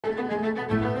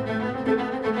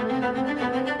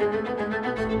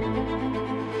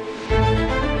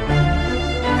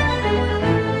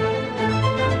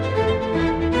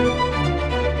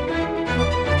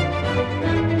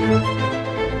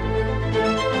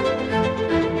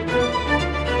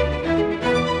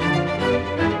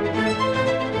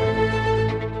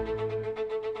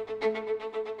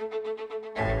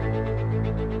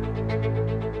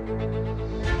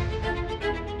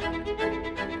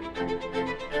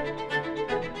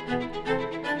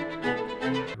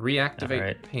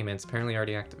Reactivate payments. Apparently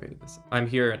already activated this. I'm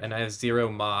here and I have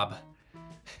 0 mob.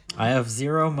 I have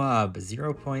 0 mob,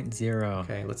 0.0.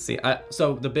 Okay, let's see.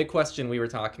 So the big question we were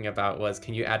talking about was,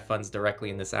 can you add funds directly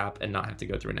in this app and not have to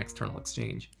go through an external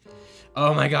exchange?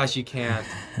 Oh my gosh, you can't.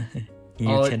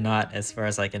 You cannot, as far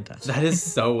as I can tell. That is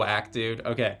so whack, dude.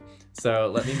 Okay, so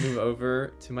let me move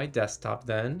over to my desktop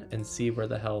then and see where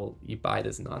the hell you buy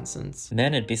this nonsense.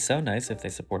 Man, it'd be so nice if they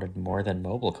supported more than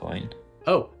MobileCoin.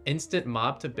 Oh, instant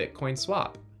mob to Bitcoin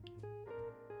swap.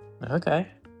 Okay.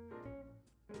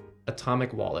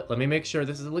 Atomic wallet. Let me make sure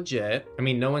this is legit. I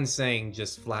mean, no one's saying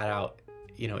just flat out,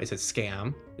 you know, is it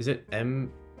scam? Is it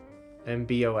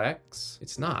MBOX?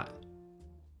 It's not.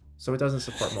 So it doesn't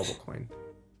support MobileCoin.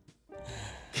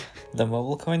 The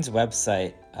MobileCoin's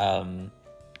website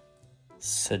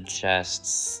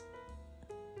suggests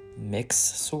mix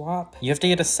swap. You have to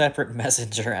get a separate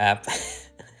messenger app.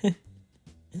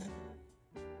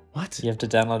 What? You have to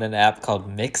download an app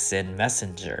called Mixin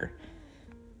Messenger.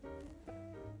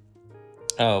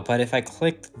 Oh, but if I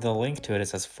click the link to it, it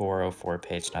says 404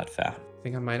 page not found. I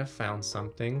think I might have found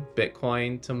something.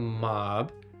 Bitcoin to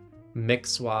mob.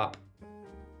 Mixswap.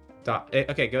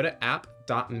 Okay, go to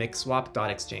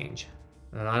app.mixswap.exchange.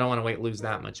 And I don't want to lose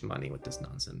that much money with this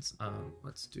nonsense.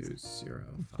 Let's do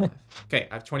 0.5. Okay,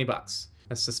 I have 20 bucks.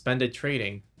 That's suspended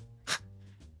trading.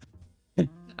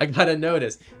 I gotta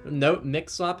notice. Note,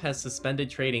 Mixswap has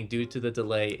suspended trading due to the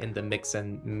delay in the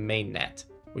Mixin mainnet,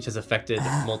 which has affected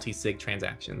multi-sig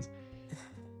transactions.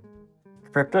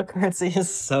 Cryptocurrency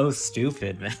is so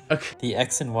stupid, man. Okay. The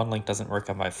X-in-1 link doesn't work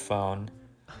on my phone.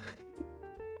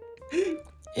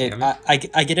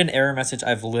 I get an error message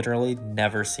I've literally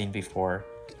never seen before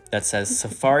that says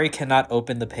Safari cannot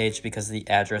open the page because the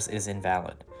address is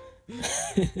invalid.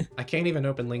 I can't even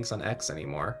open links on X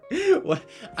anymore. What?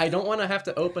 I don't want to have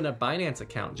to open a Binance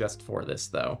account just for this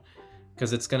though,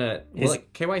 because it's gonna will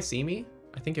it KYC me?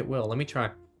 I think it will. Let me try.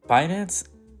 Binance?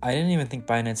 I didn't even think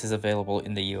Binance is available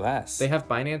in the US. They have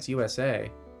Binance USA.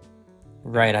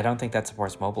 Right, I don't think that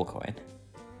supports MobileCoin.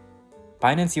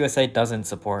 Binance USA doesn't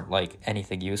support like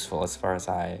anything useful as far as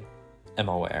I am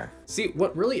aware. See,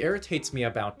 what really irritates me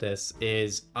about this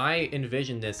is I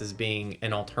envision this as being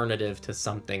an alternative to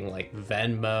something like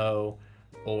Venmo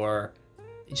or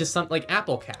just something like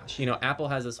Apple Cash. You know, Apple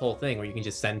has this whole thing where you can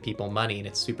just send people money and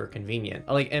it's super convenient.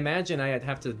 Like, imagine I'd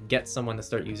have to get someone to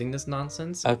start using this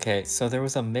nonsense. Okay, so there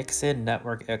was a Mixin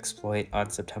network exploit on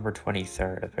September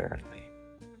 23rd, apparently.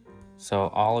 So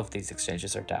all of these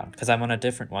exchanges are down because I'm on a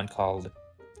different one called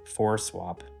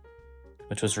 4Swap,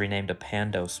 which was renamed to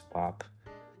PandoSwap,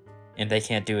 and they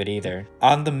can't do it either.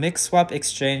 On the MixSwap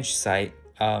exchange site,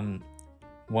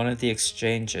 one of the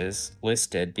exchanges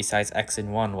listed besides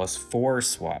X-in-1 was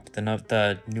 4Swap,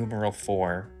 the numeral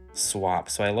 4 swap.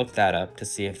 So I looked that up to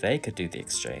see if they could do the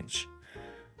exchange.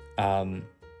 But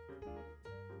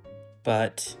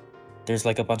there's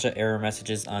like a bunch of error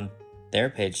messages on their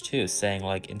page too, saying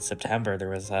like in September there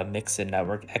was a Mixin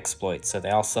network exploit, so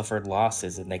they all suffered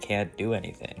losses and they can't do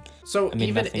anything. So I mean,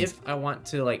 even if I want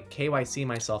to like KYC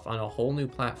myself on a whole new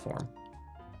platform,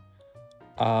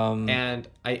 and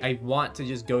I want to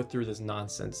just go through this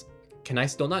nonsense, can I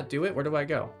still not do it? Where do I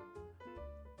go?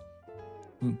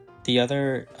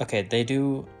 Okay, they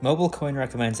do. MobileCoin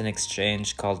recommends an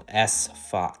exchange called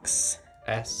SFox.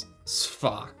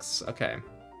 SFox, okay.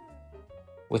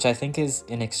 Which I think is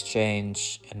an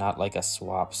exchange and not like a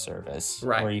swap service.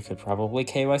 Right. Where you could probably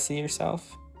KYC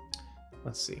yourself.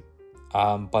 Let's see.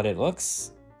 But it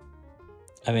looks...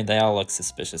 I mean, they all look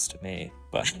suspicious to me,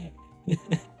 but...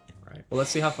 Right. Well, let's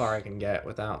see how far I can get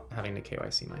without having to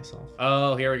KYC myself.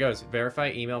 Oh, here it goes.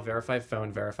 Verify email, verify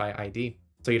phone, verify ID.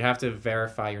 So you'd have to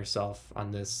verify yourself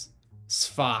on this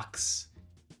SFox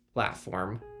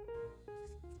platform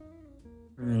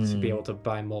to be able to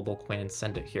buy MobileCoin and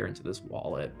send it here into this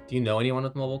wallet. Do you know anyone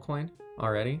with MobileCoin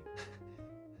already?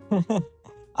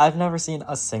 I've never seen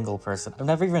a single person. I've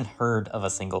never even heard of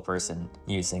a single person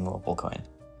using MobileCoin.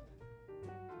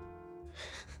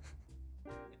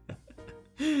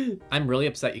 I'm really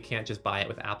upset you can't just buy it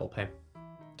with Apple Pay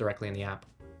directly in the app.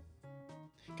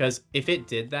 Because if it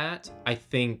did that, I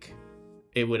think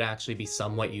it would actually be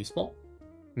somewhat useful.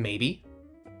 Maybe.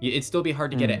 It'd still be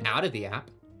hard to get it out of the app,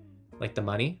 like the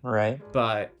money. Right.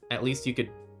 But at least you could...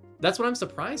 That's what I'm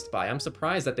surprised by. I'm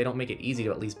surprised that they don't make it easy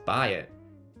to at least buy it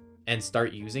and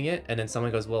start using it. And then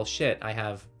someone goes, well, shit, I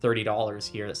have $30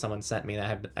 here that someone sent me.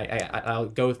 That I'll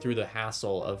go through the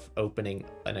hassle of opening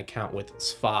an account with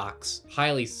Fox.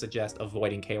 Highly suggest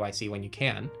avoiding KYC when you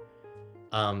can.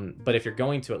 But if you're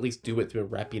going to at least do it through a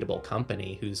reputable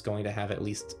company who's going to have at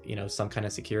least, you know, some kind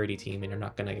of security team, and you're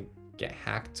not going to get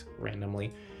hacked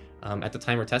randomly. At the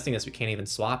time we're testing this, we can't even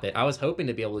swap it. I was hoping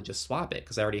to be able to just swap it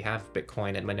because I already have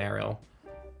Bitcoin and Monero.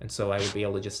 And so I would be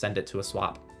able to just send it to a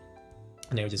swap.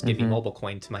 And they would just give me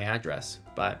MobileCoin to my address.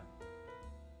 But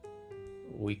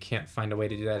we can't find a way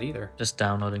to do that either. Just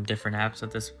downloading different apps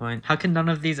at this point. How can none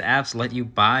of these apps let you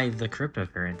buy the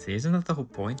cryptocurrency? Isn't that the whole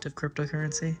point of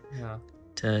cryptocurrency? Yeah.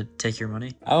 To take your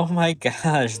money? Oh my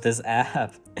gosh, this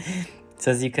app. It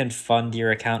says you can fund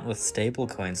your account with stable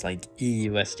coins like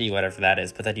EUSD, whatever that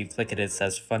is, but then you click it, it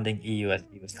says funding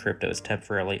EUSD with crypto is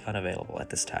temporarily unavailable at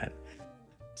this time.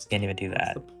 Just can't even do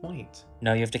that. What's the point?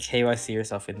 No, you have to KYC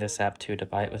yourself in this app too to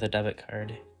buy it with a debit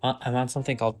card. I'm on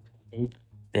something called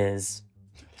Paybiz.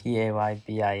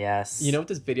 Paybis. You know what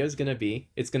this video is going to be?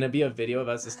 It's going to be a video of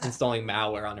us just installing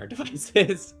malware on our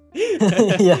devices.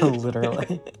 Yeah,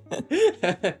 literally.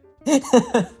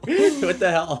 What the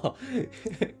hell?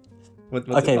 What's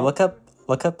okay, look up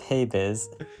Paybiz.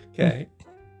 Okay.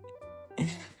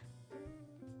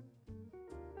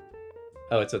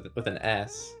 Oh, it's with an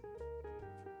S.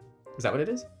 Is that what it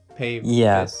is?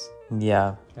 Paybiz.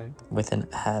 Yeah. Okay. With an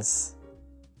S.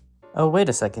 Oh, wait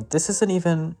a second. This isn't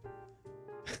even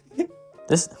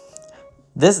this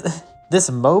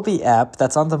Mobi app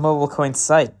that's on the MobileCoin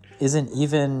site isn't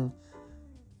even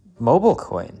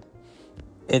MobileCoin.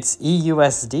 It's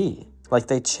EUSD. Like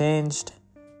they changed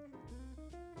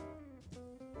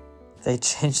the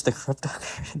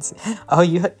cryptocurrency. Oh,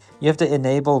 you have to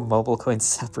enable MobileCoin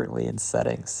separately in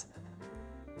settings.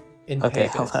 Okay,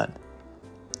 hold on.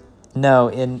 No,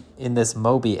 in this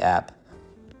Mobi app.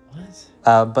 What?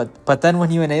 But then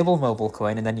when you enable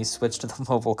MobileCoin and then you switch to the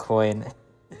MobileCoin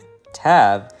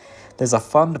tab, there's a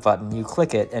fund button. You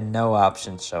click it and no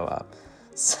options show up.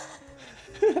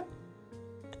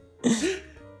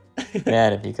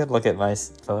 Man, if you could look at my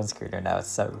phone screen right now, it's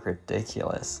so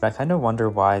ridiculous. I kind of wonder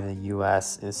why the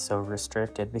US is so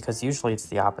restricted, because usually it's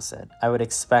the opposite. I would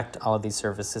expect all of these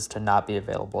services to not be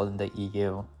available in the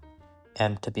EU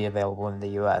and to be available in the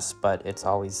US, but it's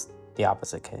always the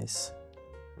opposite case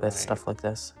with stuff like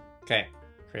this. Okay,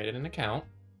 created an account,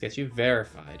 get you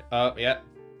verified. Oh, yeah.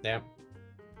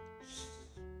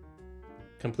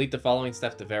 Complete the following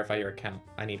steps to verify your account.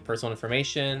 I need personal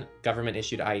information,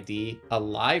 government-issued ID, a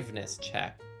liveness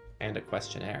check, and a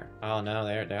questionnaire. Oh no,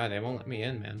 they won't let me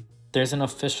in, man. There's an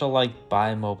official like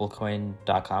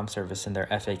buymobilecoin.com service in their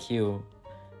FAQ.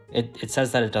 It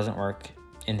says that it doesn't work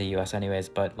in the US anyways,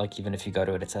 but like even if you go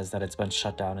to it, it says that it's been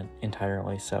shut down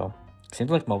entirely. So it seems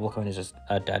like MobileCoin is just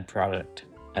a dead product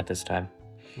at this time.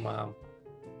 Wow.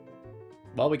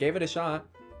 Well, we gave it a shot.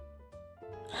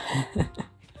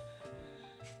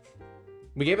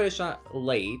 We gave it a shot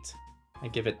late. I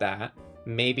give it that.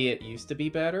 Maybe it used to be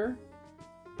better,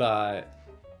 but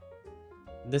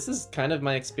this is kind of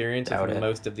my experience with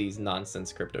most of these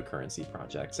nonsense cryptocurrency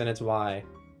projects, and it's why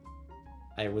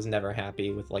I was never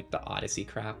happy with like the Odyssey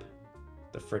crap,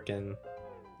 the frickin'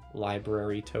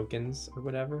 library tokens or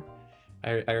whatever.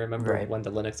 I remember when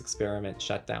the Linux Experiment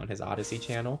shut down his Odyssey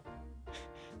channel.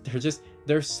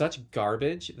 They're such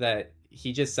garbage that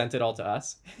he just sent it all to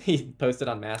us. He posted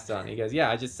on Mastodon. He goes,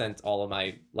 yeah, I just sent all of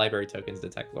my library tokens to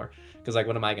Techlore. Because like,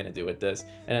 what am I going to do with this?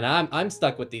 And then I'm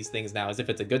stuck with these things now as if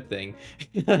it's a good thing.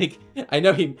 Like, I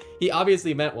know he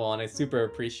obviously meant well, and I super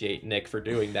appreciate Nick for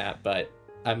doing that. But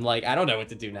I'm like, I don't know what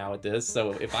to do now with this.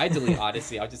 So if I delete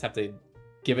Odyssey, I'll just have to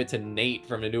give it to Nate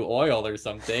from A New Oil or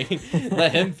something.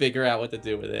 Let him figure out what to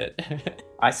do with it.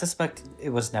 I suspect it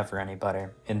was never any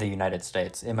better in the United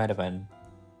States. It might have been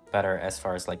better as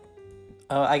far as like,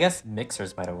 I guess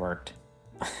mixers might have worked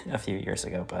a few years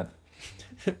ago, but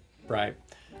right.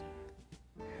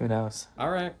 Who knows?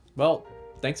 All right. Well,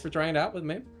 thanks for trying it out with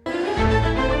me.